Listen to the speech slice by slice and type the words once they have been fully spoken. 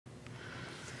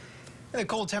The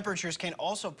cold temperatures can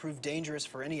also prove dangerous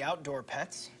for any outdoor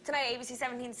pets. Tonight, ABC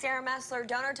 17's Sarah Messler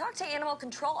Donor talked to animal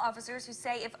control officers who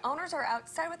say if owners are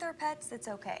outside with their pets, it's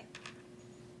okay.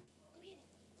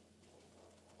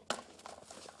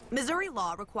 Missouri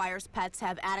law requires pets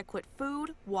have adequate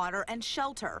food, water, and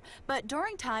shelter. But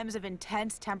during times of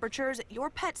intense temperatures, your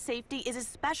pet's safety is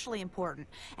especially important.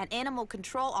 And animal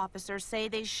control officers say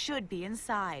they should be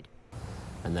inside.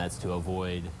 And that's to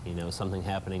avoid, something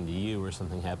happening to you or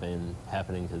something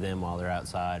happening to them while they're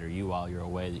outside or you while you're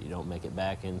away, that you don't make it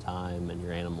back in time and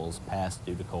your animals pass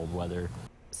due to cold weather.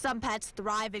 Some pets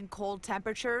thrive in cold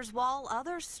temperatures while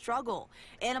others struggle.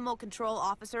 Animal control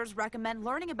officers recommend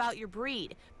learning about your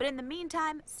breed. But in the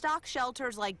meantime, stock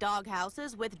shelters like dog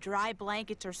houses with dry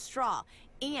blankets or straw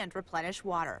and replenish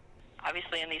water.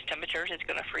 Obviously, in these temperatures, it's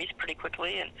going to freeze pretty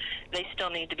quickly, and they still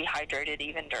need to be hydrated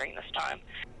even during this time.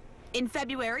 In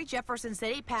February, Jefferson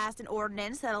City passed an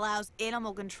ordinance that allows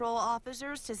animal control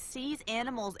officers to seize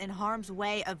animals in harm's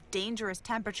way of dangerous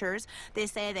temperatures. They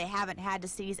say they haven't had to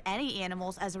seize any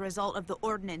animals as a result of the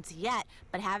ordinance yet,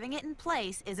 but having it in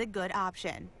place is a good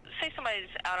option. Say somebody's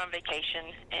out on vacation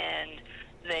and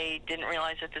they didn't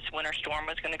realize that this winter storm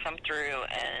was going to come through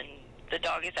and the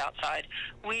dog is outside.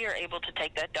 We are able to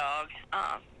take that dog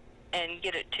and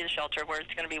get it to the shelter where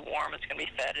it's going to be warm, it's going to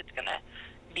be fed, it's going to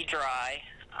be dry.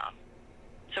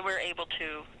 So we're able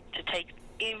to take,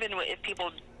 even if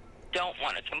people don't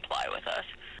want to comply with us.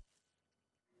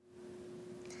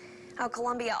 Now,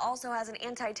 Columbia also has an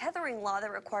anti-tethering law that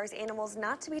requires animals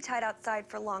not to be tied outside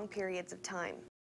for long periods of time.